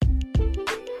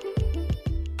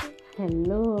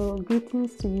Hello,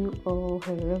 greetings to you all,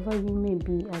 wherever you may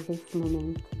be at this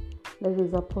moment. This is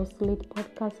ApostolaTe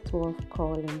PodcasT12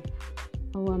 calling.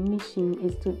 Our mission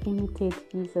is to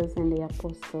imitate Jesus and the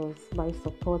apostles by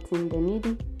supporting the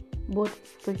needy, both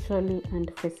spiritually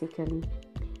and physically.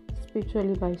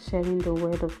 Spiritually by sharing the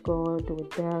word of God with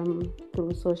them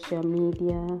through social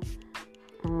media,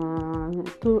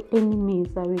 through any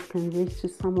means that we can reach to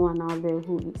someone out there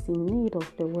who is in need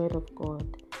of the word of God.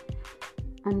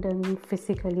 And then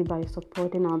physically by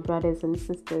supporting our brothers and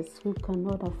sisters who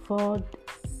cannot afford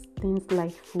things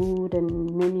like food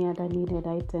and many other needed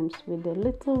items. With the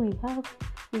little we have,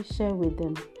 we share with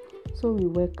them. So we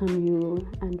welcome you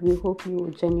and we hope you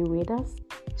will journey with us,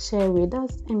 share with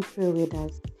us and pray with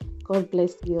us. God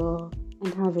bless you all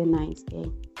and have a nice day.